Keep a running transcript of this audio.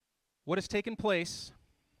what has taken place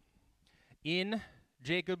in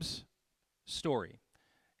Jacob's story.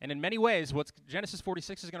 And in many ways, what Genesis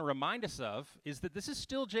 46 is going to remind us of is that this is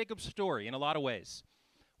still Jacob's story in a lot of ways.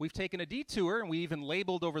 We've taken a detour, and we even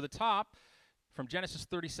labeled over the top from Genesis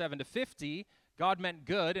 37 to 50, God meant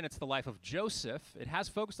good, and it's the life of Joseph. It has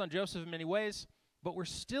focused on Joseph in many ways, but we're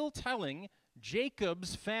still telling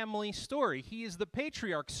Jacob's family story. He is the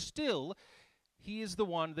patriarch still. He is the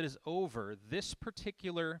one that is over this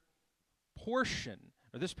particular portion,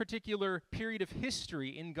 or this particular period of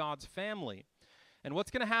history in God's family. And what's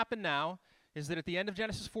going to happen now is that at the end of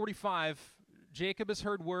Genesis 45, Jacob has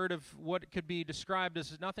heard word of what could be described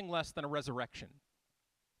as nothing less than a resurrection.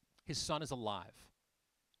 His son is alive,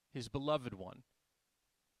 his beloved one.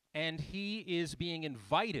 And he is being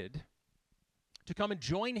invited to come and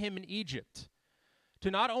join him in Egypt, to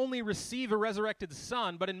not only receive a resurrected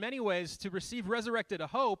son, but in many ways to receive resurrected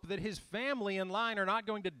hope that his family and line are not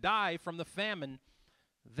going to die from the famine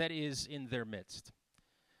that is in their midst.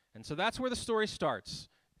 And so that's where the story starts.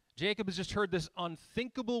 Jacob has just heard this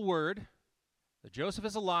unthinkable word that Joseph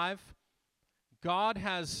is alive. God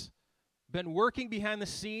has been working behind the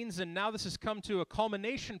scenes, and now this has come to a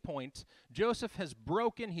culmination point. Joseph has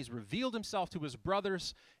broken, he's revealed himself to his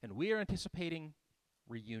brothers, and we are anticipating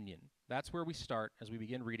reunion. That's where we start as we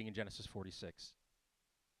begin reading in Genesis 46.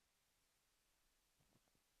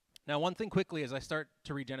 Now, one thing quickly as I start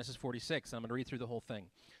to read Genesis 46, and I'm going to read through the whole thing.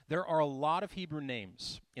 There are a lot of Hebrew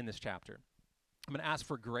names in this chapter. I'm going to ask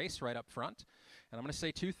for grace right up front, and I'm going to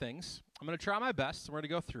say two things. I'm going to try my best, and we're going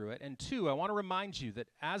to go through it. And two, I want to remind you that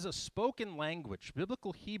as a spoken language,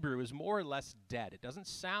 biblical Hebrew is more or less dead. It doesn't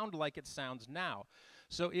sound like it sounds now.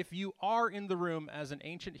 So if you are in the room as an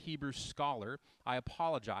ancient Hebrew scholar, I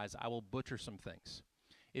apologize. I will butcher some things.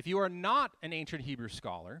 If you are not an ancient Hebrew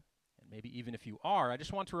scholar, and maybe even if you are, I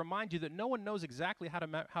just want to remind you that no one knows exactly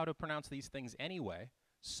how to pronounce these things anyway,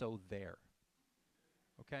 so there.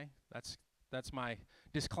 Okay? That's my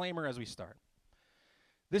disclaimer as we start.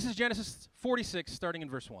 This is Genesis 46, starting in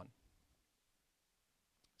verse 1.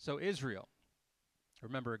 So Israel,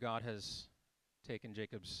 remember God has taken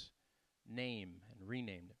Jacob's name and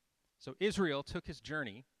renamed it. So Israel took his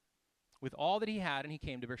journey with all that he had, and he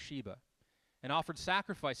came to Beersheba and offered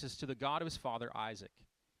sacrifices to the God of his father Isaac.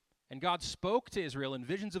 And God spoke to Israel in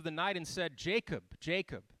visions of the night and said, Jacob,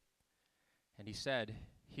 Jacob. And he said,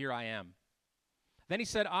 Here I am. Then he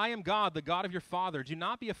said, I am God, the God of your father. Do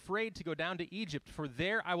not be afraid to go down to Egypt, for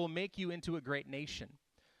there I will make you into a great nation.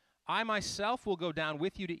 I myself will go down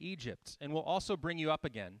with you to Egypt, and will also bring you up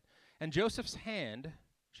again. And Joseph's hand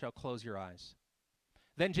shall close your eyes.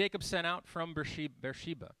 Then Jacob sent out from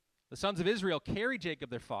Beersheba. The sons of Israel carried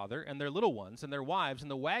Jacob their father, and their little ones, and their wives, in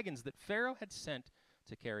the wagons that Pharaoh had sent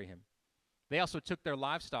to carry him. They also took their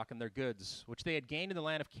livestock and their goods, which they had gained in the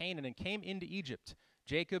land of Canaan, and came into Egypt,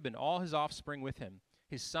 Jacob and all his offspring with him,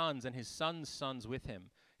 his sons and his sons' sons with him,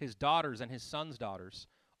 his daughters and his sons' daughters.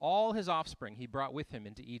 All his offspring he brought with him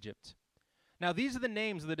into Egypt. Now these are the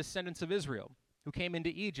names of the descendants of Israel, who came into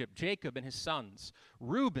Egypt, Jacob and his sons,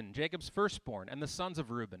 Reuben, Jacob's firstborn, and the sons of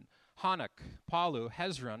Reuben, Hanok, Palu,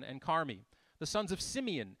 Hezron, and Carmi. The sons of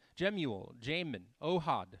Simeon, Jemuel, Jamin,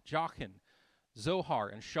 Ohad, Jachin, Zohar,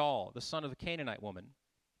 and Shaul, the son of the Canaanite woman.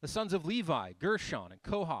 The sons of Levi, Gershon, and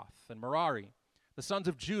Kohath, and Merari. The sons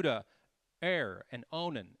of Judah, and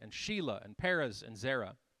Onan, and Shelah, and Perez, and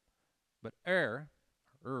Zerah. But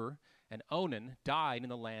and Onan died in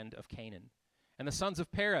the land of Canaan. And the sons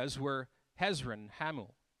of Perez were Hezron,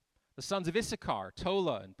 Hamul. The sons of Issachar,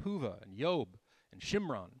 Tola, and Puvah, and Job, and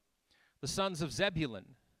Shimron. The sons of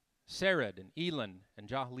Zebulun, Sered, and Elon, and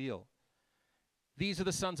Jahleel. These are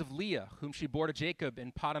the sons of Leah, whom she bore to Jacob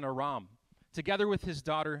in Paddan Aram, together with his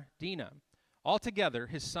daughter Dinah. Altogether,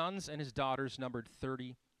 his sons and his daughters numbered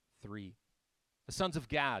 33. The sons of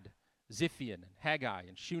Gad, Ziphion, and Haggai,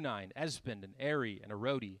 and Shunai, and Esbon, and Eri, and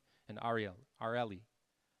Arodi, and Areli.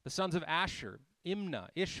 The sons of Asher, Imnah,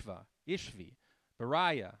 Ishvi,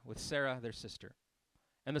 Beriah, with Sarah their sister.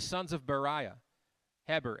 And the sons of Beriah,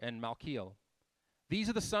 Heber, and Malchiel. These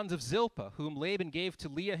are the sons of Zilpah, whom Laban gave to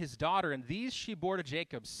Leah his daughter, and these she bore to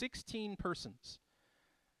Jacob, 16 persons.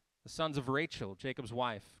 The sons of Rachel, Jacob's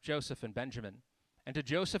wife, Joseph and Benjamin. And to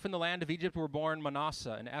Joseph in the land of Egypt were born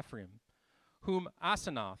Manasseh and Ephraim, whom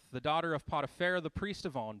Asenath, the daughter of Potiphar, the priest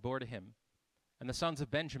of On, bore to him. And the sons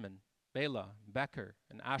of Benjamin, Bela, Becher,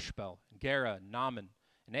 and Ashbel, and Gera, and Naaman,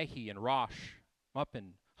 and Ehi, and Rosh,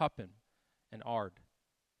 Muppin, Huppim, and Ard.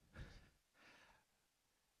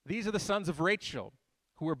 These are the sons of Rachel,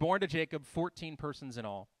 who were born to Jacob, 14 persons in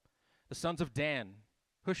all. The sons of Dan,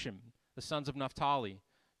 Hushim. The sons of Naphtali,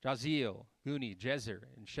 Jaziel, Guni, Jezer,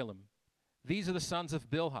 and Shillem. These are the sons of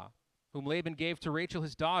Bilhah, whom Laban gave to Rachel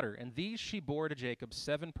his daughter, and these she bore to Jacob,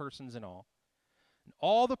 7 persons in all. And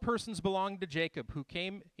all the persons belonging to Jacob who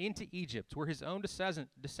came into Egypt were his own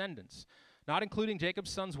descendants, not including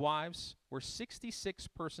Jacob's sons' wives, were 66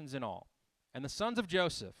 persons in all. And the sons of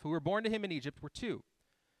Joseph, who were born to him in Egypt, were 2.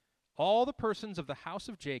 All the persons of the house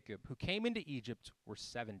of Jacob who came into Egypt were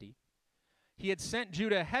 70. He had sent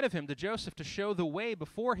Judah ahead of him to Joseph to show the way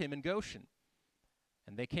before him in Goshen.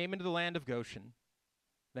 And they came into the land of Goshen.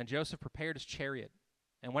 Then Joseph prepared his chariot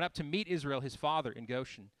and went up to meet Israel his father in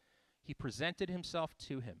Goshen. He presented himself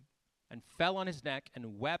to him and fell on his neck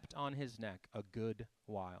and wept on his neck a good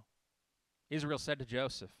while. Israel said to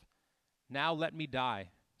Joseph, "Now let me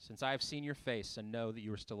die, since I have seen your face and know that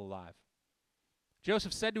you are still alive."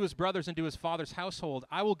 Joseph said to his brothers and to his father's household,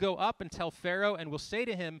 "I will go up and tell Pharaoh and will say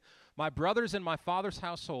to him, 'My brothers and my father's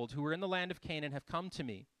household who are in the land of Canaan have come to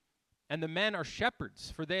me. And the men are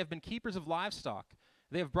shepherds, for they have been keepers of livestock.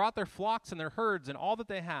 They have brought their flocks and their herds and all that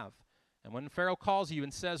they have. And when Pharaoh calls you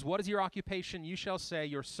and says, "What is your occupation?" you shall say,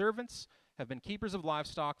 "Your servants have been keepers of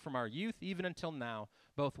livestock from our youth even until now,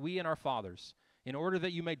 both we and our fathers, in order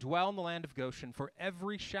that you may dwell in the land of Goshen, for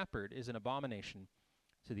every shepherd is an abomination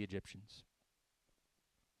to the Egyptians."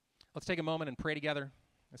 Let's take a moment and pray together.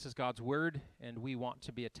 This is God's word, and we want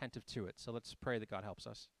to be attentive to it. So let's pray that God helps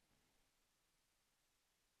us.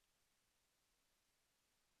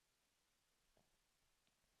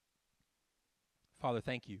 Father,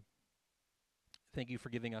 thank you. Thank you for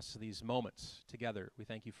giving us these moments together. We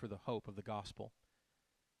thank you for the hope of the gospel.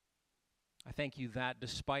 I thank you that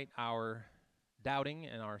despite our doubting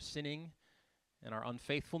and our sinning and our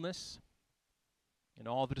unfaithfulness and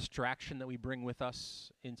all the distraction that we bring with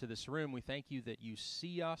us into this room, we thank you that you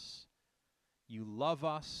see us, you love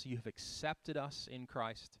us, you have accepted us in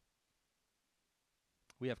Christ.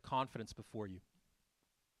 We have confidence before you.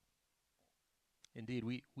 Indeed,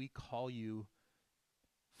 we call you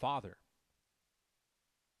Father.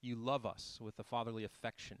 You love us with a fatherly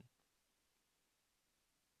affection.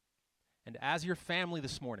 And as your family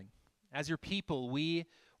this morning, as your people, we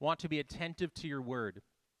want to be attentive to your word.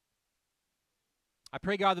 I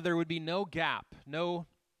pray, God, that there would be no gap, no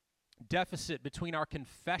deficit between our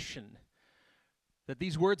confession, that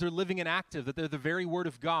these words are living and active, that they're the very word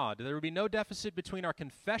of God. There would be no deficit between our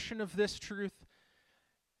confession of this truth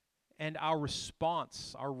and our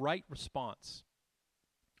response, our right response,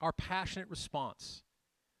 our passionate response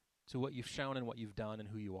to what you've shown and what you've done and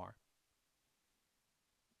who you are.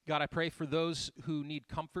 God, I pray for those who need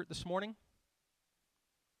comfort this morning.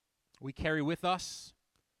 We carry with us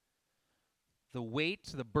the weight,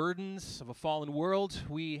 the burdens of a fallen world.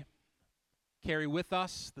 We carry with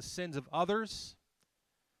us the sins of others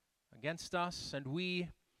against us, and we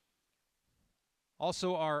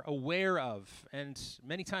also are aware of, and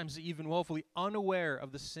many times even woefully unaware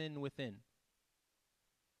of, the sin within.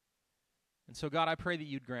 And so, God, I pray that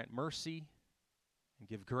you'd grant mercy and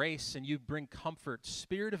give grace, and you'd bring comfort.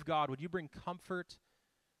 Spirit of God, would you bring comfort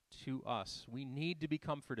to us? We need to be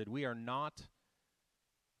comforted. We are not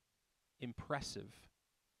impressive.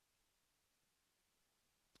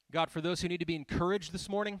 God, for those who need to be encouraged this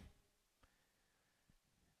morning,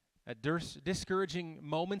 at discouraging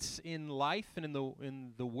moments in life and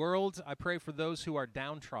in the world, I pray for those who are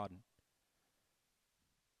downtrodden.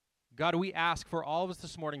 God, we ask for all of us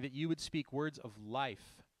this morning that you would speak words of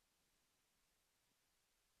life.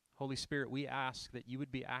 Holy Spirit, we ask that you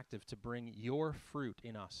would be active to bring your fruit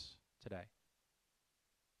in us today.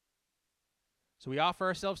 So we offer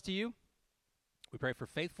ourselves to you. We pray for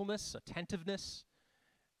faithfulness, attentiveness,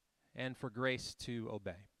 and for grace to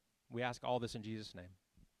obey. We ask all this in Jesus' name.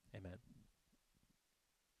 Amen.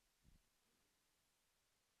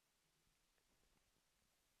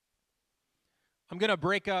 I'm going to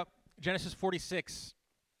break up Genesis 46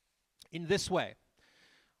 in this way.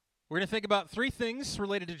 We're going to think about 3 things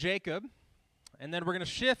related to Jacob, and then we're going to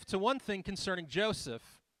shift to one thing concerning Joseph.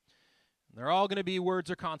 They're all going to be words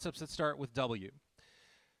or concepts that start with W.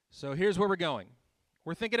 So here's where we're going.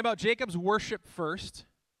 We're thinking about Jacob's worship first,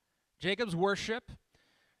 Jacob's worship,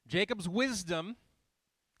 Jacob's wisdom,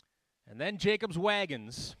 and then Jacob's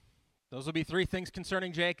wagons. Those will be 3 things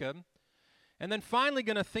concerning Jacob. And then finally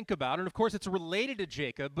going to think about, and of course it's related to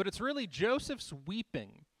Jacob, but it's really Joseph's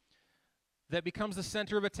weeping that becomes the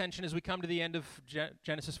center of attention as we come to the end of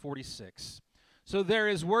Genesis 46. So there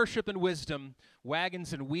is worship and wisdom,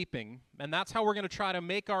 wagons and weeping, and that's how we're going to try to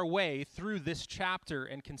make our way through this chapter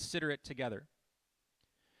and consider it together.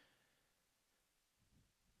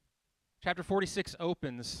 Chapter 46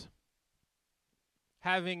 opens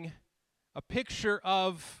having a picture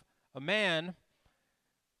of a man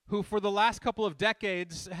who for the last couple of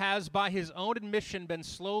decades has, by his own admission, been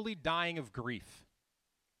slowly dying of grief.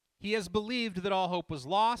 He has believed that all hope was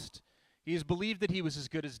lost. He has believed that he was as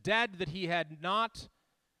good as dead, that he had not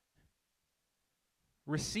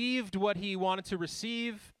received what he wanted to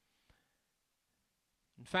receive.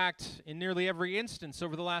 In fact, in nearly every instance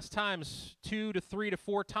over the last times, 2 to 3 to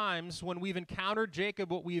 4 times, when we've encountered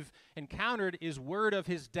Jacob, what we've encountered is word of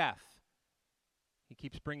his death. He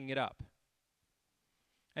keeps bringing it up.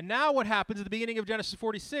 And now what happens at the beginning of Genesis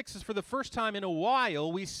 46 is for the first time in a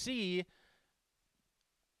while, we see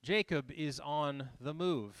Jacob is on the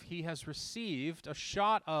move. He has received a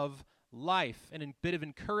shot of life and a bit of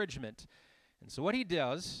encouragement. And so what he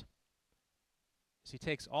does is he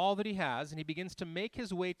takes all that he has and he begins to make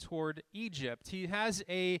his way toward Egypt. He has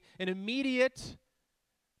an immediate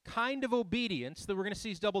kind of obedience that we're going to see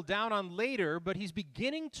he's doubled down on later, but he's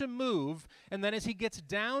beginning to move, and then as he gets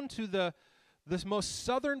down to this most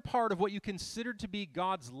southern part of what you considered to be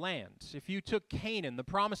God's land. If you took Canaan, the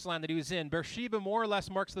promised land that he was in, Beersheba more or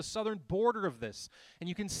less marks the southern border of this. And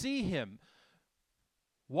you can see him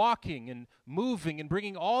walking and moving and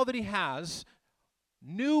bringing all that he has,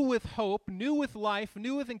 new with hope, new with life,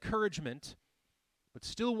 new with encouragement, but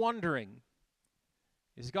still wondering,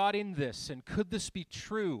 is God in this? And could this be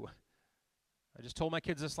true? I just told my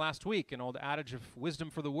kids this last week, an old adage of wisdom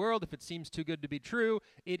for the world, if it seems too good to be true,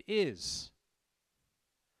 it is.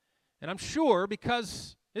 And I'm sure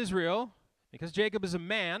because Jacob is a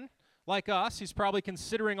man like us, he's probably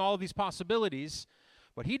considering all of these possibilities,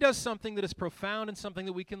 but he does something that is profound and something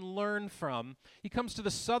that we can learn from. He comes to the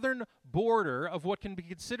southern border of what can be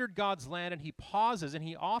considered God's land, and he pauses and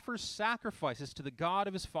he offers sacrifices to the God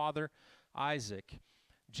of his father Isaac.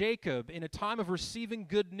 Jacob, in a time of receiving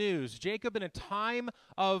good news, Jacob, in a time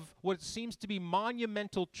of what seems to be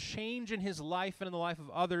monumental change in his life and in the life of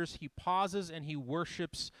others, he pauses and he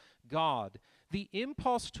worships God. The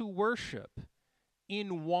impulse to worship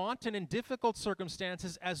in want and in difficult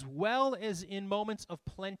circumstances, as well as in moments of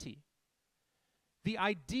plenty. The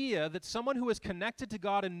idea that someone who is connected to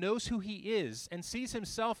God and knows who he is and sees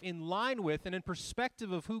himself in line with and in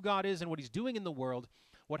perspective of who God is and what he's doing in the world,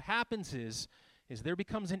 what happens is there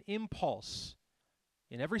becomes an impulse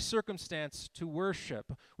in every circumstance to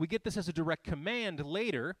worship. We get this as a direct command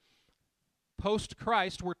later.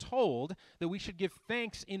 Post-Christ, we're told that we should give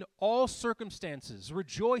thanks in all circumstances,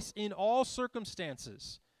 rejoice in all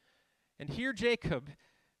circumstances. And here Jacob,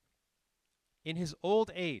 in his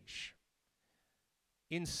old age,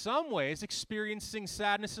 in some ways experiencing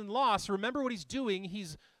sadness and loss. Remember what he's doing.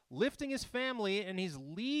 He's lifting his family and he's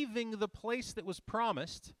leaving the place that was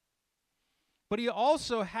promised. But he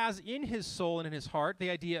also has in his soul and in his heart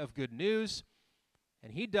the idea of good news.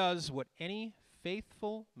 And he does what any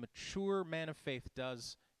faithful, mature man of faith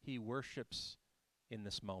does. He worships in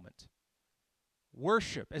this moment.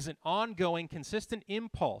 Worship as an ongoing, consistent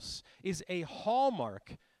impulse is a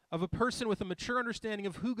hallmark of a person with a mature understanding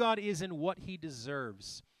of who God is and what he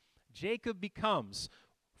deserves. Jacob becomes,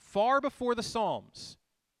 far before the Psalms,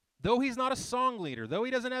 though he's not a song leader, though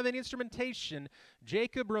he doesn't have any instrumentation,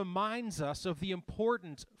 Jacob reminds us of the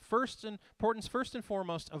importance first and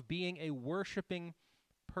foremost of being a worshiping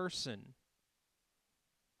person.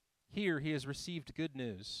 Here he has received good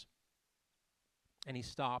news, and he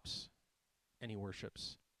stops and he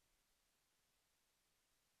worships.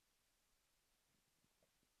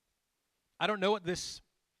 I don't know what this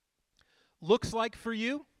looks like for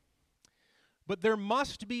you, but there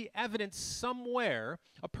must be evidence somewhere.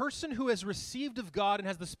 A person who has received of God and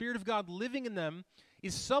has the Spirit of God living in them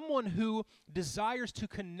is someone who desires to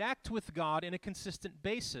connect with God in a consistent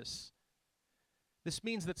basis. This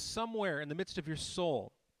means that somewhere in the midst of your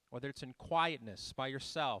soul, whether it's in quietness by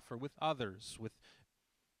yourself or with others, with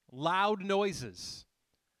loud noises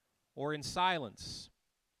or in silence,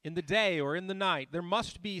 in the day or in the night, there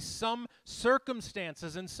must be some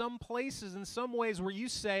circumstances and some places and some ways where you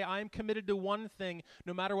say, I am committed to one thing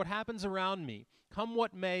no matter what happens around me. Come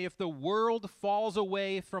what may, if the world falls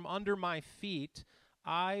away from under my feet,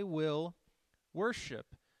 I will worship.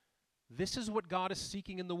 This is what God is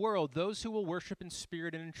seeking in the world, those who will worship in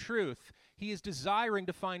spirit and in truth. He is desiring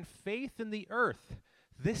to find faith in the earth.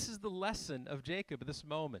 This is the lesson of Jacob at this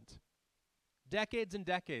moment. Decades and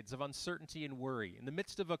decades of uncertainty and worry, in the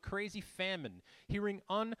midst of a crazy famine, hearing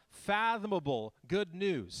unfathomable good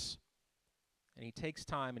news. And he takes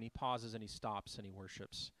time and he pauses and he stops and he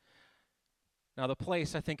worships. Now, the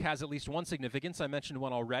place, I think, has at least one significance. I mentioned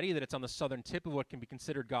one already, that it's on the southern tip of what can be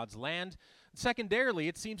considered God's land. Secondarily,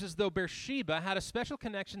 it seems as though Beersheba had a special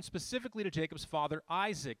connection specifically to Jacob's father,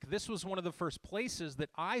 Isaac. This was one of the first places that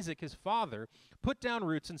Isaac, his father, put down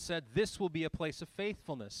roots and said, this will be a place of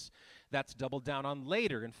faithfulness. That's doubled down on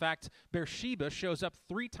later. In fact, Beersheba shows up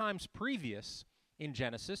 3 times previous in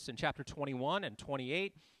Genesis, in chapter 21 and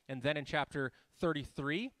 28, and then in chapter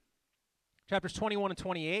 33. Chapters 21 and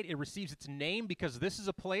 28, it receives its name because this is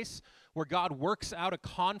a place where God works out a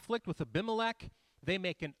conflict with Abimelech. They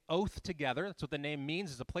make an oath together. That's what the name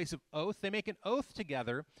means, is a place of oath. They make an oath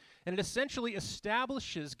together, and it essentially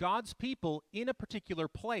establishes God's people in a particular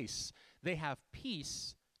place. They have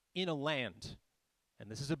peace in a land.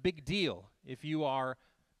 And this is a big deal. If you are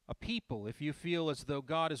a people, if you feel as though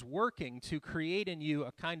God is working to create in you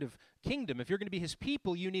a kind of kingdom, if you're going to be his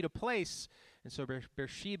people, you need a place. And so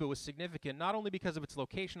Beersheba was significant, not only because of its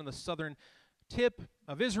location on the southern tip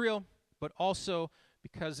of Israel, but also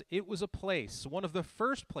because it was a place, one of the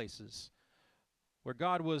first places where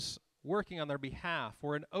God was working on their behalf,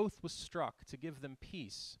 where an oath was struck to give them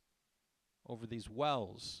peace over these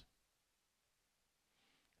wells.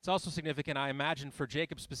 It's also significant, I imagine, for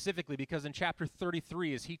Jacob specifically, because in chapter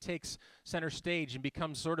 33, as he takes center stage and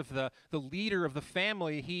becomes sort of the leader of the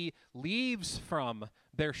family, he leaves from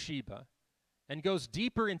Beersheba and goes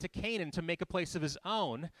deeper into Canaan to make a place of his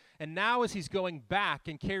own. And now as he's going back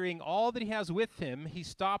and carrying all that he has with him, he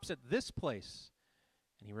stops at this place.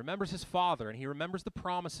 And he remembers his father, and he remembers the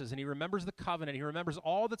promises, and he remembers the covenant, he remembers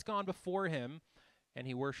all that's gone before him, and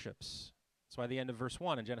he worships. That's why the end of verse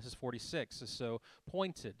 1 in Genesis 46 is so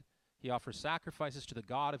pointed. He offers sacrifices to the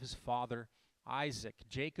God of his father, Isaac.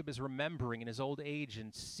 Jacob is remembering in his old age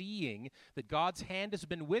and seeing that God's hand has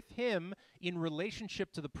been with him in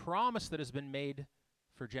relationship to the promise that has been made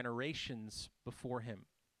for generations before him.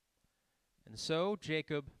 And so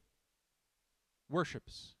Jacob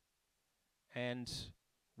worships, and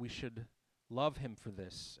we should love him for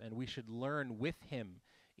this, and we should learn with him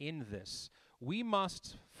in this. We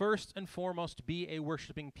must first and foremost be a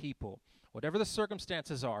worshiping people. Whatever the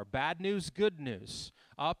circumstances are, bad news, good news,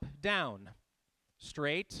 up, down,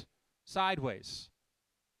 straight, sideways.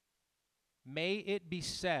 May it be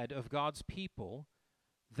said of God's people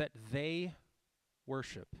that they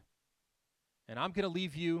worship. And I'm going to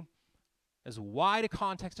leave you as wide a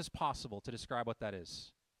context as possible to describe what that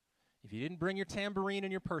is. If you didn't bring your tambourine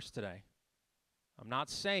in your purse today, I'm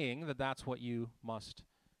not saying that that's what you must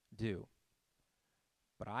do.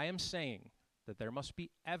 But I am saying that there must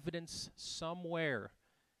be evidence somewhere.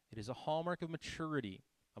 It is a hallmark of maturity,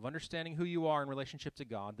 of understanding who you are in relationship to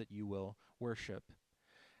God, that you will worship.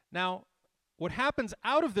 Now, what happens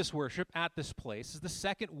out of this worship at this place is the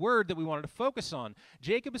second word that we wanted to focus on.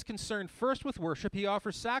 Jacob is concerned first with worship. He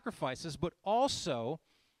offers sacrifices, but also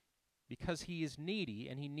because he is needy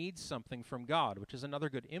and he needs something from God, which is another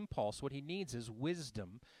good impulse. What he needs is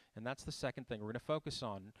wisdom, and that's the second thing we're going to focus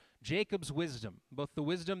on. Jacob's wisdom, both the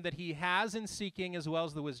wisdom that he has in seeking as well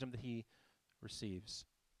as the wisdom that he receives.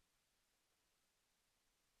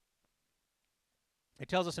 It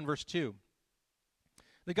tells us in verse 2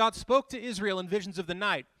 that God spoke to Israel in visions of the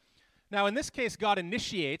night. Now, in this case, God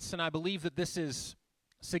initiates, and I believe that this is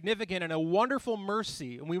significant and a wonderful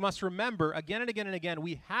mercy. And we must remember again and again and again,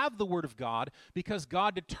 we have the word of God because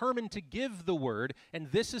God determined to give the word,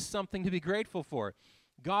 and this is something to be grateful for.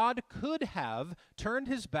 God could have turned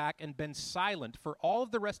his back and been silent for all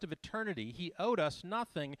of the rest of eternity. He owed us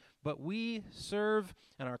nothing, but we serve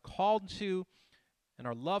and are called to and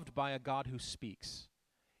are loved by a God who speaks.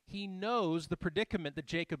 He knows the predicament that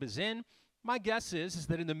Jacob is in. My guess is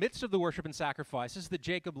that in the midst of the worship and sacrifices, that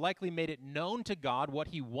Jacob likely made it known to God what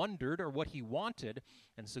he wondered or what he wanted,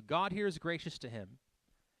 and so God here is gracious to him,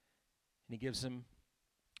 and he gives him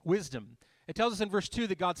wisdom. It tells us in verse 2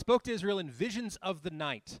 that God spoke to Israel in visions of the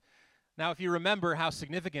night. Now, if you remember how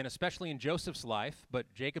significant, especially in Joseph's life,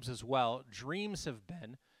 but Jacob's as well, dreams have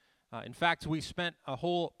been. In fact, we spent a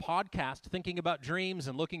whole podcast thinking about dreams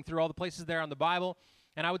and looking through all the places there on the Bible.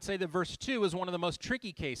 And I would say that verse 2 is one of the most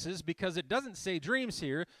tricky cases because it doesn't say dreams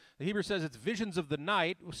here. The Hebrew says it's visions of the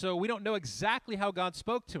night, so we don't know exactly how God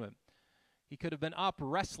spoke to him. He could have been up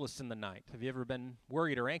restless in the night. Have you ever been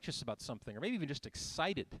worried or anxious about something, or maybe even just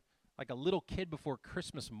excited, like a little kid before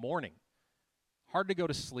Christmas morning? Hard to go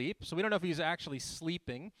to sleep, so we don't know if he's actually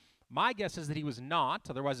sleeping. My guess is that he was not,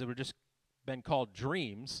 otherwise it would have just been called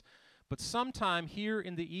dreams. But sometime here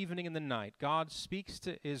in the evening and the night, God speaks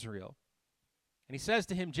to Israel. And he says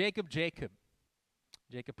to him, Jacob, Jacob.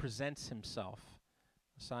 Jacob presents himself,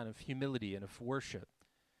 a sign of humility and of worship.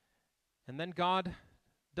 And then God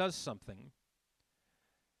does something.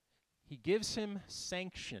 he gives him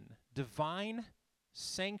sanction, divine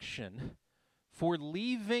sanction, for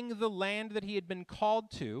leaving the land that he had been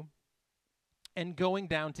called to and going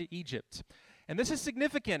down to Egypt. And this is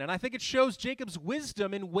significant, and I think it shows Jacob's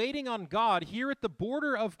wisdom in waiting on God here at the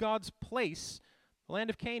border of God's place, the land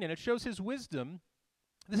of Canaan. It shows his wisdom.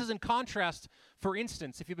 This is in contrast, for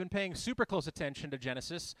instance, if you've been paying super close attention to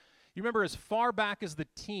Genesis, you remember as far back as the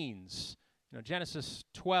teens, Genesis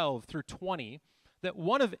 12 through 20, that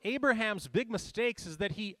one of Abraham's big mistakes is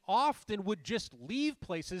that he often would just leave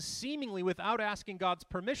places seemingly without asking God's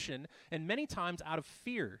permission, and many times out of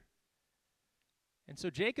fear. And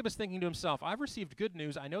so Jacob is thinking to himself, I've received good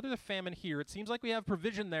news. I know there's a famine here. It seems like we have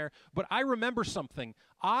provision there, but I remember something.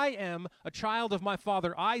 I am a child of my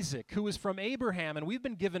father Isaac, who is from Abraham, and we've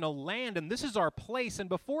been given a land, and this is our place. And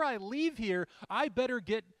before I leave here, I better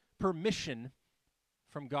get permission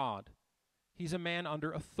from God. He's a man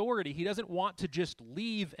under authority. He doesn't want to just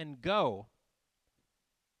leave and go.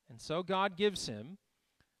 And so God gives him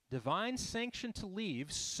divine sanction to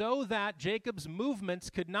leave so that Jacob's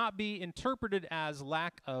movements could not be interpreted as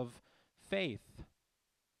lack of faith.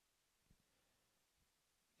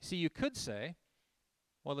 See, you could say,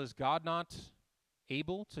 well, is God not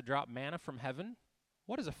able to drop manna from heaven?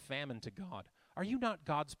 What is a famine to God? Are you not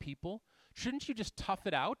God's people? Shouldn't you just tough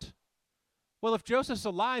it out? Well, if Joseph's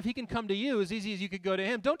alive, he can come to you as easy as you could go to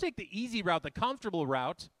him. Don't take the easy route, the comfortable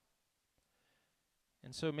route.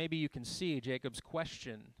 And so maybe you can see Jacob's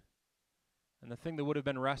question and the thing that would have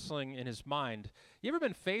been wrestling in his mind. You ever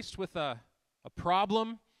been faced with a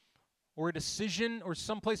problem or a decision or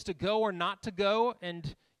someplace to go or not to go,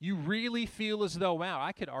 and you really feel as though, wow,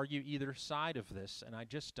 I could argue either side of this, and I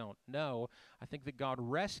just don't know? I think that God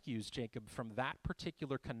rescues Jacob from that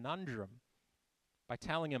particular conundrum by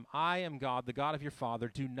telling him, I am God, the God of your father.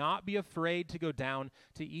 Do not be afraid to go down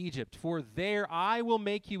to Egypt, for there I will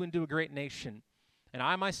make you into a great nation, and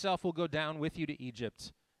I myself will go down with you to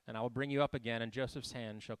Egypt, and I will bring you up again, and Joseph's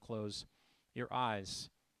hand shall close your eyes.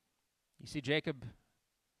 You see, Jacob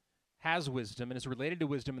has wisdom and is related to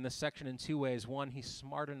wisdom in this section in two ways. One, he's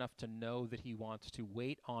smart enough to know that he wants to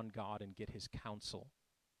wait on God and get his counsel.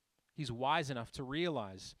 He's wise enough to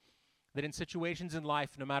realize that in situations in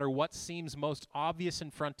life, no matter what seems most obvious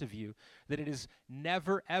in front of you, that it is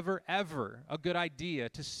never, ever, ever a good idea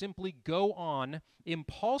to simply go on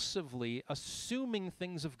impulsively assuming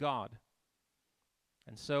things of God.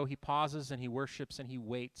 And so he pauses and he worships and he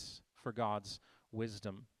waits for God's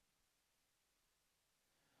wisdom.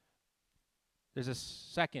 There's a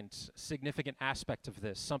second significant aspect of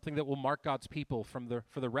this, something that will mark God's people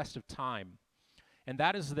for the rest of time. And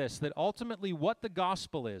that is this, that ultimately what the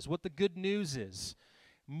gospel is, what the good news is,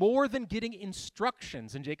 more than getting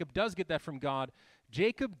instructions, and Jacob does get that from God,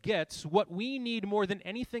 Jacob gets what we need more than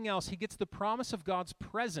anything else. He gets the promise of God's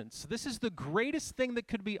presence. This is the greatest thing that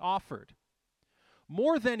could be offered.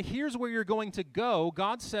 More than here's where you're going to go,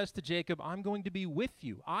 God says to Jacob, I'm going to be with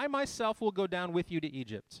you. I myself will go down with you to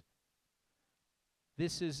Egypt.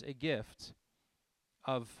 This is a gift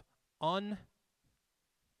of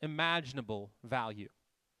unimaginable value.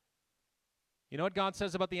 You know what God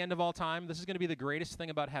says about the end of all time? This is going to be the greatest thing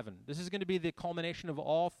about heaven. This is going to be the culmination of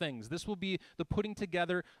all things. This will be the putting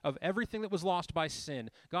together of everything that was lost by sin.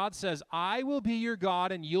 God says, I will be your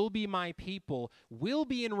God and you'll be my people. We'll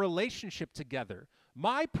be in relationship together.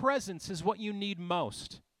 My presence is what you need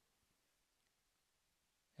most.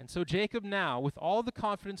 And so Jacob now, with all the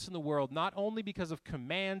confidence in the world, not only because of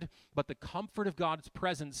command, but the comfort of God's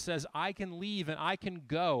presence, says, I can leave and I can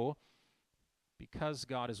go because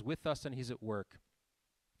God is with us and he's at work.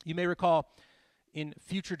 You may recall in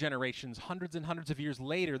future generations, hundreds and hundreds of years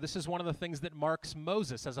later, this is one of the things that marks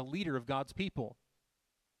Moses as a leader of God's people.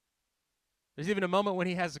 There's even a moment when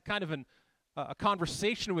he has a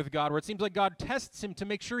conversation with God where it seems like God tests him to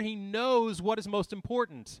make sure he knows what is most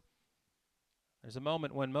important. There's a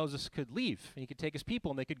moment when Moses could leave. He could take his people,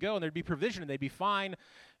 and they could go, and there'd be provision, and they'd be fine.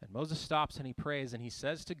 And Moses stops, and he prays, and he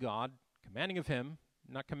says to God, commanding of him,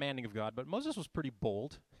 not commanding of God, but Moses was pretty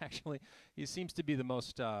bold, actually. He seems to be the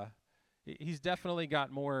most, he's definitely got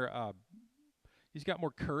more, he's got more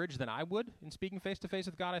courage than I would in speaking face-to-face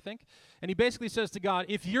with God, I think. And he basically says to God,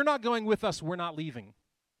 if you're not going with us, we're not leaving.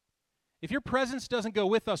 If your presence doesn't go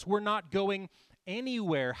with us, we're not going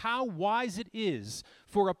anywhere. How wise it is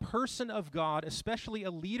for a person of God, especially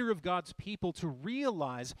a leader of God's people, to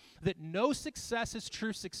realize that no success is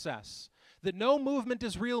true success, that no movement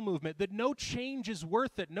is real movement, that no change is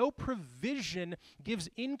worth it, no provision gives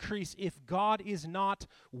increase if God is not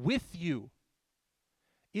with you.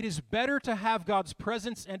 It is better to have God's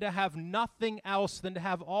presence and to have nothing else than to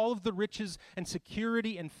have all of the riches and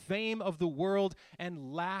security and fame of the world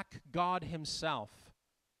and lack God himself.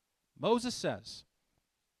 Moses says,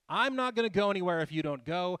 I'm not going to go anywhere if you don't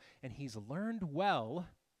go, and he's learned well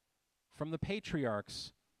from the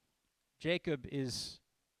patriarchs. Jacob is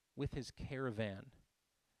with his caravan,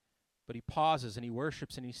 but he pauses and he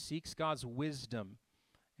worships and he seeks God's wisdom,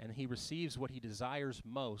 and he receives what he desires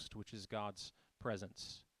most, which is God's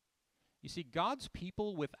presence. You see, God's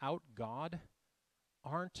people without God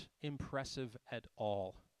aren't impressive at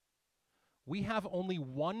all. We have only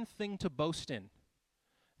one thing to boast in.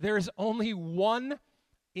 There is only one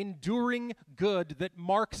enduring good that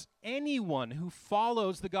marks anyone who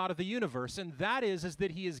follows the God of the universe, and that is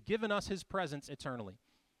that he has given us his presence eternally.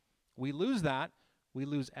 We lose that, we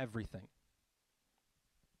lose everything.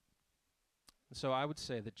 So I would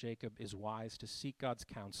say that Jacob is wise to seek God's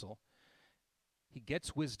counsel. He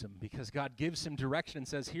gets wisdom because God gives him direction and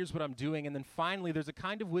says, here's what I'm doing. And then finally, there's a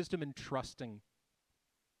kind of wisdom in trusting.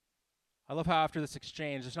 I love how after this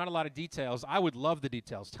exchange, there's not a lot of details. I would love the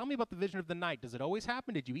details. Tell me about the vision of the night. Does it always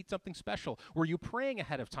happen? Did you eat something special? Were you praying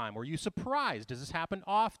ahead of time? Were you surprised? Does this happen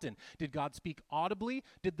often? Did God speak audibly?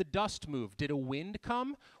 Did the dust move? Did a wind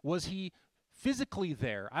come? Was he physically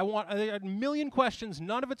there? I want a million questions.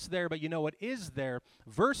 None of it's there, but you know what is there?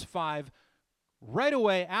 Verse 5, right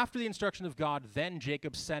away after the instruction of God, then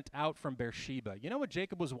Jacob sent out from Beersheba. You know what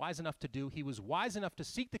Jacob was wise enough to do? He was wise enough to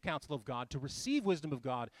seek the counsel of God, to receive wisdom of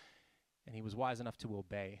God, and he was wise enough to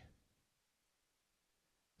obey.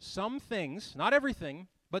 Some things, not everything,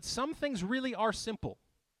 but some things really are simple.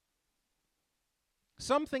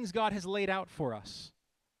 Some things God has laid out for us.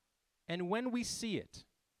 And when we see it,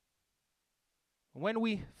 when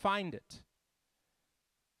we find it,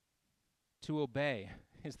 to obey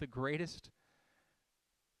is the greatest,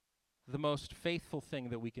 the most faithful thing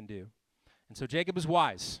that we can do. And so Jacob is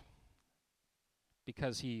wise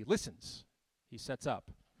because he listens. He sets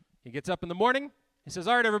up. He gets up in the morning. He says,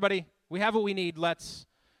 all right, everybody, we have what we need. Let's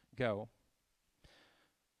go.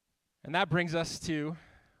 And that brings us to,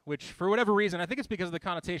 which for whatever reason, I think it's because of the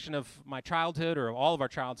connotation of my childhood or all of our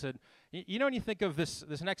childhood. You know when you think of this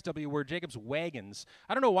next W word, Jacob's wagons,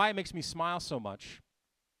 I don't know why it makes me smile so much.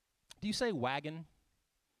 Do you say wagon?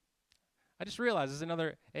 I just realized there's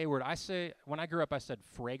another A word. When I grew up, I said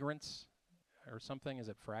fragrance or something. Is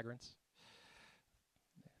it fragrance?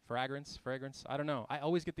 Fragrance? I don't know. I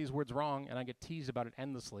always get these words wrong, and I get teased about it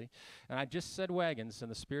endlessly. And I just said wagons,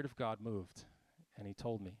 and the Spirit of God moved, and he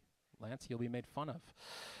told me, Lance, you'll be made fun of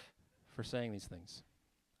for saying these things.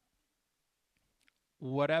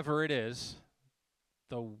 Whatever it is,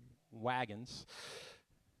 the wagons,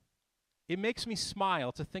 it makes me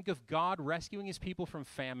smile to think of God rescuing his people from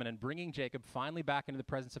famine and bringing Jacob finally back into the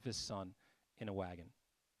presence of his son in a wagon.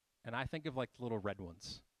 And I think of like the little red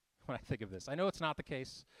ones when I think of this. I know it's not the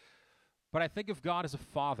case, but I think of God as a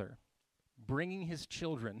father bringing his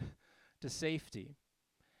children to safety.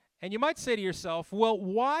 And you might say to yourself, well,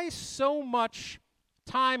 why so much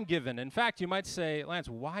time given? In fact, you might say, Lance,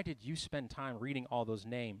 why did you spend time reading all those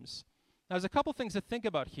names? Now, there's a couple things to think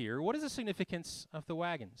about here. What is the significance of the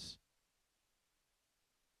wagons?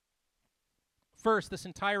 First, this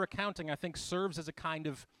entire accounting, I think, serves as a kind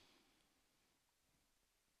of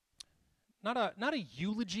not a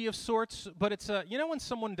eulogy of sorts, but it's when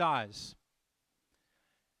someone dies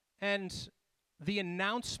and the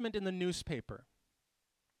announcement in the newspaper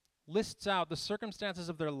lists out the circumstances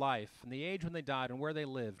of their life and the age when they died and where they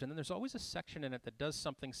lived, and then there's always a section in it that does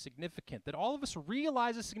something significant that all of us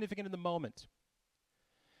realize is significant in the moment.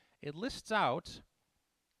 It lists out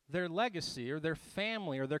their legacy or their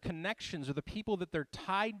family or their connections or the people that they're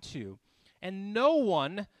tied to, and no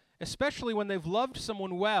one, especially when they've loved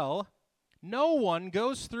someone well, no one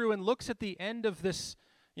goes through and looks at the end of this,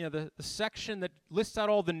 the section that lists out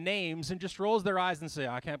all the names and just rolls their eyes and say,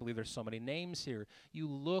 I can't believe there's so many names here. You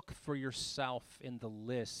look for yourself in the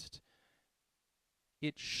list.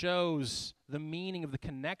 It shows the meaning of the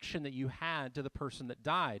connection that you had to the person that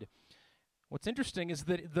died. What's interesting is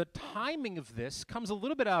that the timing of this comes a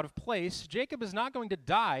little bit out of place. Jacob is not going to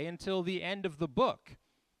die until the end of the book.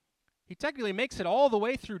 He technically makes it all the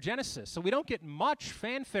way through Genesis, so we don't get much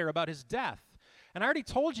fanfare about his death. And I already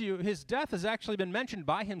told you his death has actually been mentioned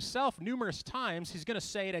by himself numerous times. He's going to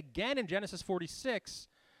say it again in Genesis 46.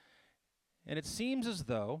 And it seems as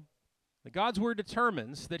though that God's word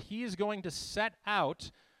determines that he is going to set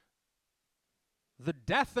out the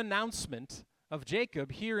death announcement of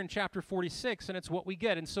Jacob here in chapter 46, and it's what we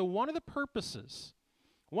get. And so one of the purposes,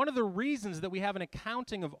 one of the reasons that we have an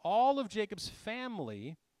accounting of all of Jacob's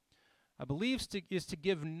family I believe is to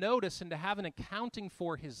give notice and to have an accounting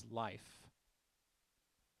for his life.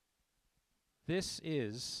 This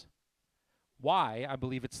is why I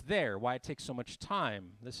believe it's there, why it takes so much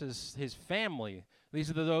time. This is his family.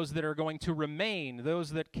 These are those that are going to remain,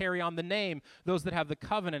 those that carry on the name, those that have the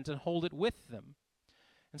covenant and hold it with them.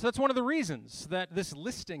 And so that's one of the reasons that this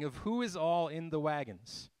listing of who is all in the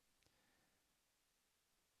wagons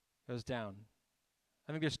goes down.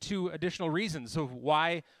 I think there's two additional reasons of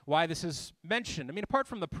why this is mentioned. I mean, apart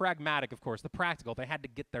from the pragmatic, of course, the practical, they had to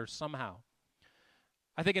get there somehow.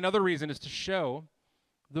 I think another reason is to show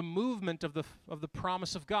the movement of the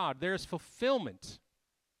promise of God. There is fulfillment.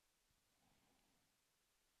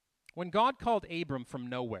 When God called Abram from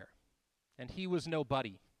nowhere, and he was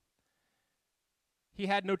nobody, he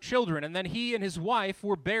had no children, and then he and his wife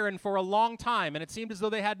were barren for a long time, and it seemed as though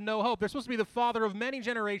they had no hope. They're supposed to be the father of many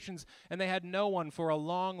generations, and they had no one for a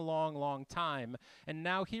long, long, long time. And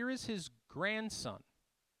now here is his grandson,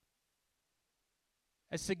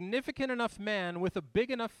 a significant enough man with a big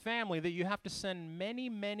enough family that you have to send many,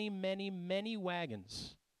 many, many, many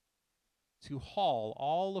wagons to haul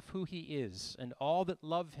all of who he is and all that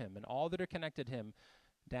love him and all that are connected to him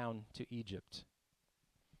down to Egypt.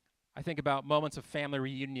 I think about moments of family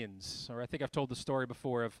reunions, or I think I've told the story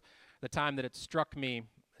before of the time that it struck me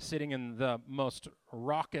sitting in the most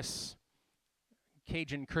raucous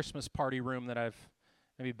Cajun Christmas party room that I've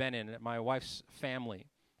maybe been in at my wife's family.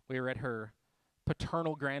 We were at her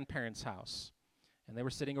paternal grandparents' house, and they were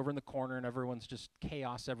sitting over in the corner, and everyone's just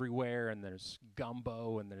chaos everywhere, and there's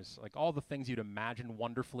gumbo, and there's like all the things you'd imagine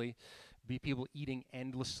wonderfully, be people eating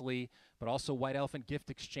endlessly, but also white elephant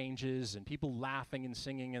gift exchanges, and people laughing and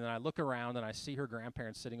singing, and then I look around, and I see her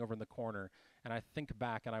grandparents sitting over in the corner, and I think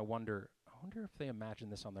back, and I wonder if they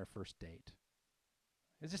imagined this on their first date.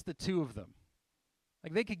 It's just the two of them.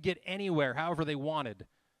 Like, they could get anywhere, however they wanted.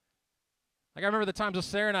 Like, I remember the times with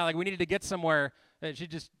Sarah and I, like, we needed to get somewhere that you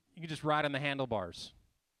could just ride on the handlebars.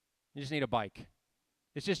 You just need a bike.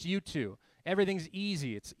 It's just you two. Everything's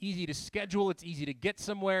easy. It's easy to schedule. It's easy to get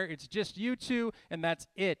somewhere. It's just you two, and that's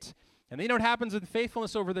it. And then you know what happens with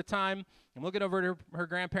faithfulness over the time? I'm looking over at her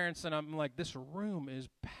grandparents, and I'm like, this room is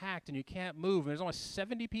packed, and you can't move. And there's almost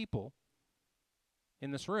 70 people in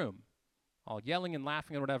this room, all yelling and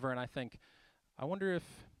laughing and whatever, and I think, I wonder if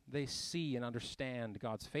they see and understand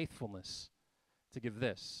God's faithfulness to give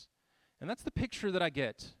this. And that's the picture that I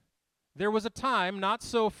get. There was a time not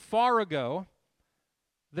so far ago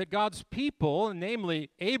that God's people, namely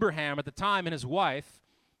Abraham at the time and his wife,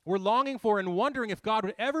 were longing for and wondering if God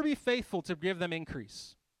would ever be faithful to give them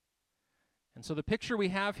increase. And so the picture we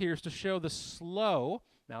have here is to show the slow,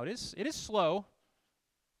 now it is slow,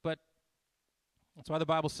 but that's why the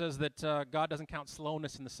Bible says that God doesn't count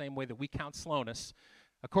slowness in the same way that we count slowness.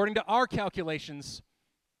 According to our calculations,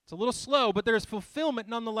 it's a little slow, but there's fulfillment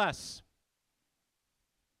nonetheless.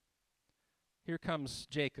 Here comes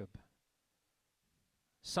Jacob,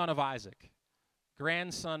 son of Isaac,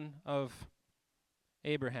 grandson of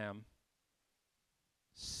Abraham,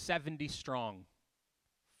 70 strong,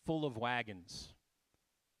 full of wagons,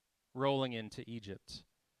 rolling into Egypt.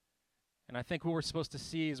 And I think what we're supposed to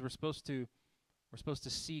see is we're supposed to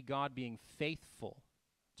see God being faithful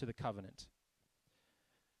to the covenant.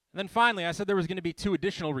 And then finally, I said there was going to be two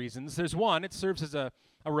additional reasons. There's one, it serves as a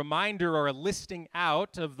reminder or a listing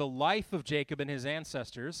out of the life of Jacob and his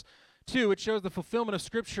ancestors. Two, it shows the fulfillment of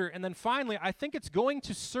Scripture. And then finally, I think it's going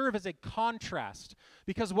to serve as a contrast.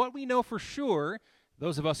 Because what we know for sure,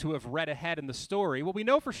 those of us who have read ahead in the story, what we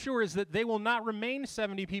know for sure is that they will not remain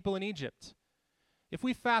 70 people in Egypt. If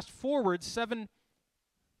we fast forward 400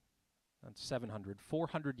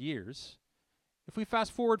 years, if we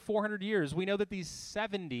fast forward 400 years, we know that these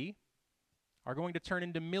 70 are going to turn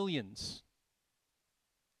into millions.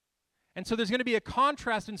 And so there's going to be a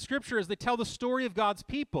contrast in Scripture as they tell the story of God's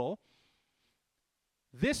people.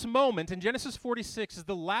 This moment in Genesis 46 is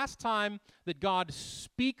the last time that God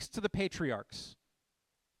speaks to the patriarchs.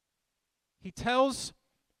 He tells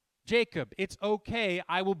Jacob, it's okay,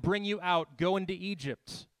 I will bring you out, go into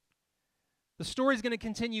Egypt. The story is going to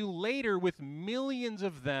continue later with millions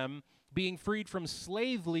of them being freed from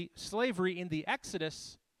slavery in the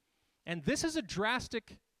Exodus, and this is a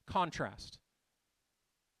drastic contrast.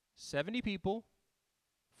 70 people,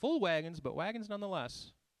 full wagons, but wagons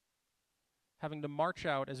nonetheless, having to march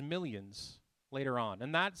out as millions later on.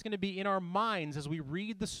 And that's going to be in our minds as we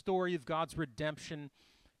read the story of God's redemption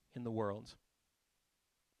in the world.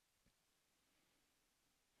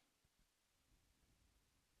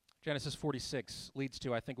 Genesis 46 leads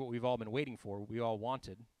to, I think, what we've all been waiting for, what we all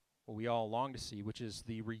wanted, what we all long to see, which is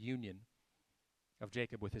the reunion of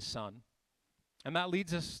Jacob with his son. And that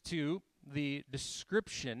leads us to the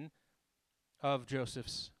description of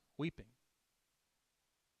Joseph's weeping.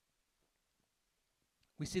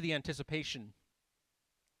 We see the anticipation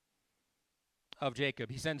of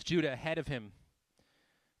Jacob. He sends Judah ahead of him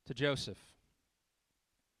to Joseph.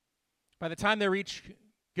 By the time they reach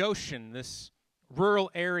Goshen, this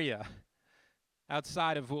rural area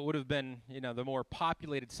outside of what would have been, the more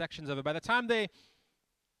populated sections of it, by the time they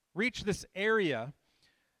reach this area,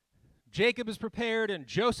 Jacob is prepared and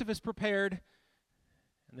Joseph is prepared,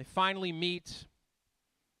 and they finally meet.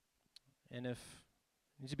 And if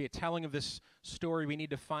there needs to be a telling of this story, we need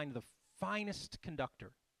to find the finest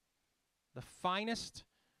conductor, the finest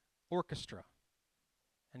orchestra,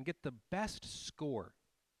 and get the best score.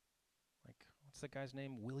 Like, what's that guy's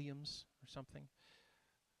name? Williams or something?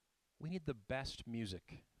 We need the best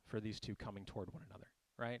music for these two coming toward one another,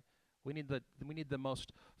 right? We need the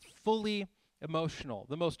most fully emotional,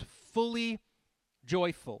 the most fully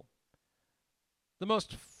joyful, the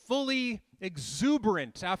most fully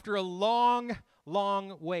exuberant after a long,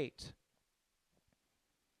 long wait.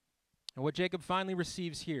 And what Jacob finally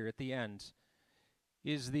receives here at the end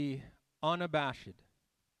is the unabashed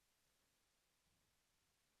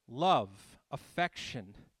love,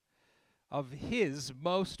 affection of his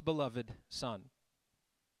most beloved son.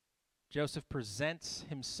 Joseph presents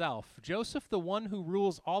himself. Joseph, the one who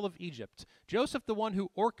rules all of Egypt. Joseph, the one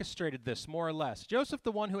who orchestrated this, more or less. Joseph,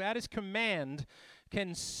 the one who at his command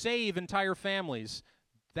can save entire families.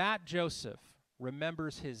 That Joseph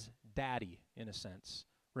remembers his daddy, in a sense.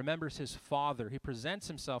 Remembers his father. He presents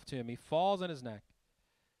himself to him. He falls on his neck.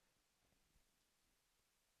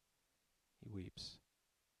 He weeps.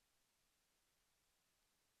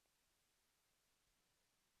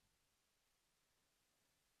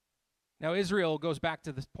 Now, Israel goes back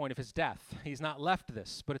to the point of his death. He's not left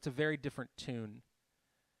this, but it's a very different tune.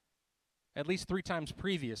 At least 3 times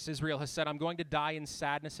previous, Israel has said, I'm going to die in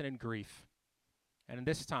sadness and in grief. And in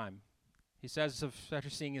this time, he says,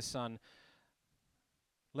 after seeing his son,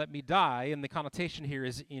 let me die. And the connotation here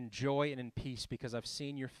is in joy and in peace, because I've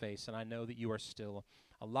seen your face and I know that you are still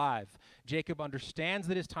alive. Jacob understands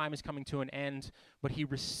that his time is coming to an end, but he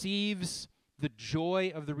receives the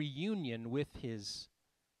joy of the reunion with his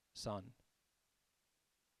son.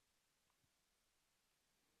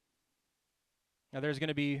 Now, there's going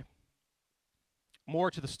to be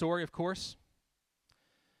more to the story, of course.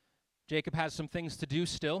 Jacob has some things to do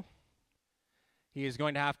still. He is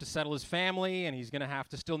going to have to settle his family, and he's going to have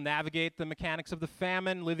to still navigate the mechanics of the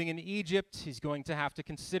famine living in Egypt. He's going to have to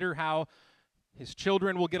consider how his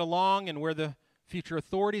children will get along and where the future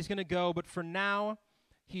authority is going to go. But for now,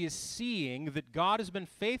 he is seeing that God has been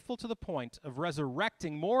faithful to the point of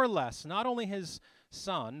resurrecting, more or less, not only his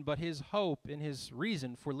son, but his hope and his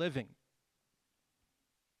reason for living.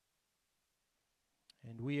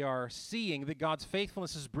 And we are seeing that God's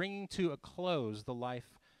faithfulness is bringing to a close the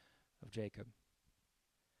life of Jacob.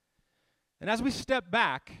 And as we step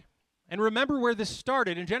back and remember where this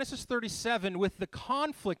started, in Genesis 37, with the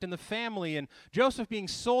conflict in the family and Joseph being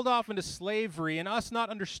sold off into slavery and us not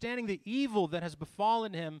understanding the evil that has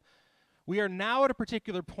befallen him, we are now at a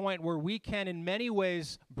particular point where we can, in many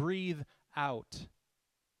ways, breathe out.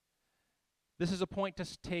 This is a point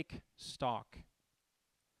to take stock.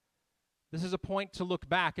 This is a point to look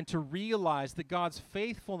back and to realize that God's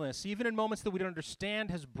faithfulness, even in moments that we don't understand,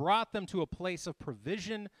 has brought them to a place of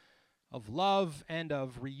provision, of love, and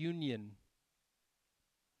of reunion.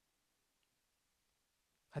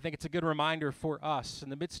 I think it's a good reminder for us in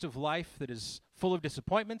the midst of life that is full of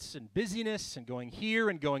disappointments and busyness and going here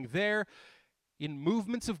and going there, in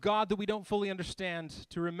movements of God that we don't fully understand,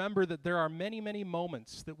 to remember that there are many, many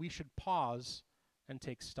moments that we should pause and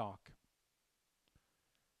take stock.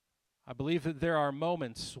 I believe that there are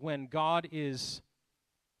moments when God is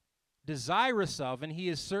desirous of, and he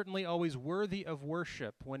is certainly always worthy of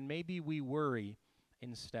worship, when maybe we worry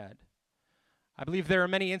instead. I believe there are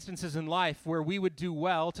many instances in life where we would do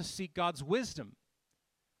well to seek God's wisdom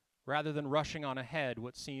rather than rushing on ahead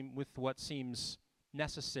with what seems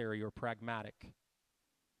necessary or pragmatic.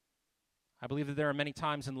 I believe that there are many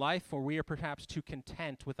times in life where we are perhaps too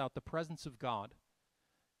content without the presence of God,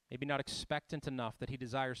 maybe not expectant enough that he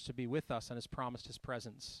desires to be with us and has promised his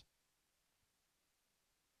presence.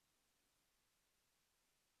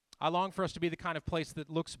 I long for us to be the kind of place that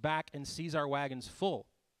looks back and sees our wagons full,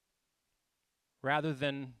 rather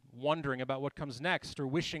than wondering about what comes next or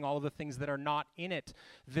wishing all of the things that are not in it.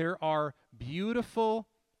 There are beautiful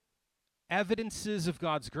evidences of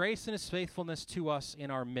God's grace and his faithfulness to us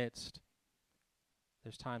in our midst.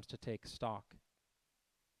 There's times to take stock.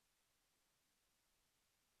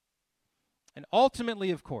 And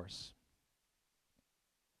ultimately, of course,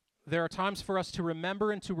 there are times for us to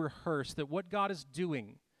remember and to rehearse that what God is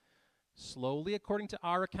doing, slowly according to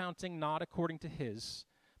our accounting, not according to his,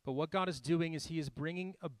 but what God is doing is he is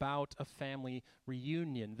bringing about a family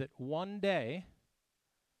reunion, that one day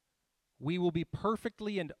we will be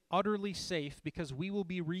perfectly and utterly safe because we will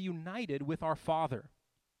be reunited with our Father.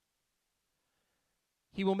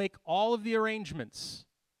 He will make all of the arrangements.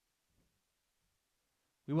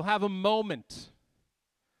 We will have a moment.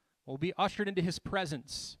 We'll be ushered into his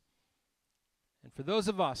presence. And for those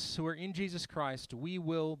of us who are in Jesus Christ, we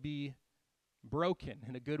will be broken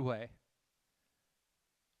in a good way.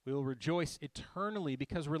 We will rejoice eternally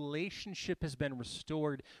because relationship has been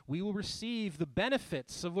restored. We will receive the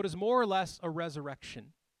benefits of what is more or less a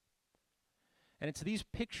resurrection. And it's these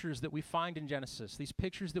pictures that we find in Genesis, these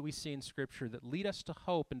pictures that we see in Scripture that lead us to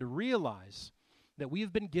hope and to realize that we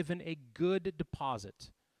have been given a good deposit,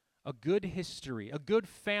 a good history, a good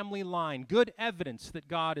family line, good evidence that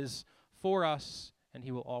God is for us and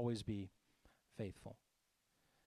he will always be faithful.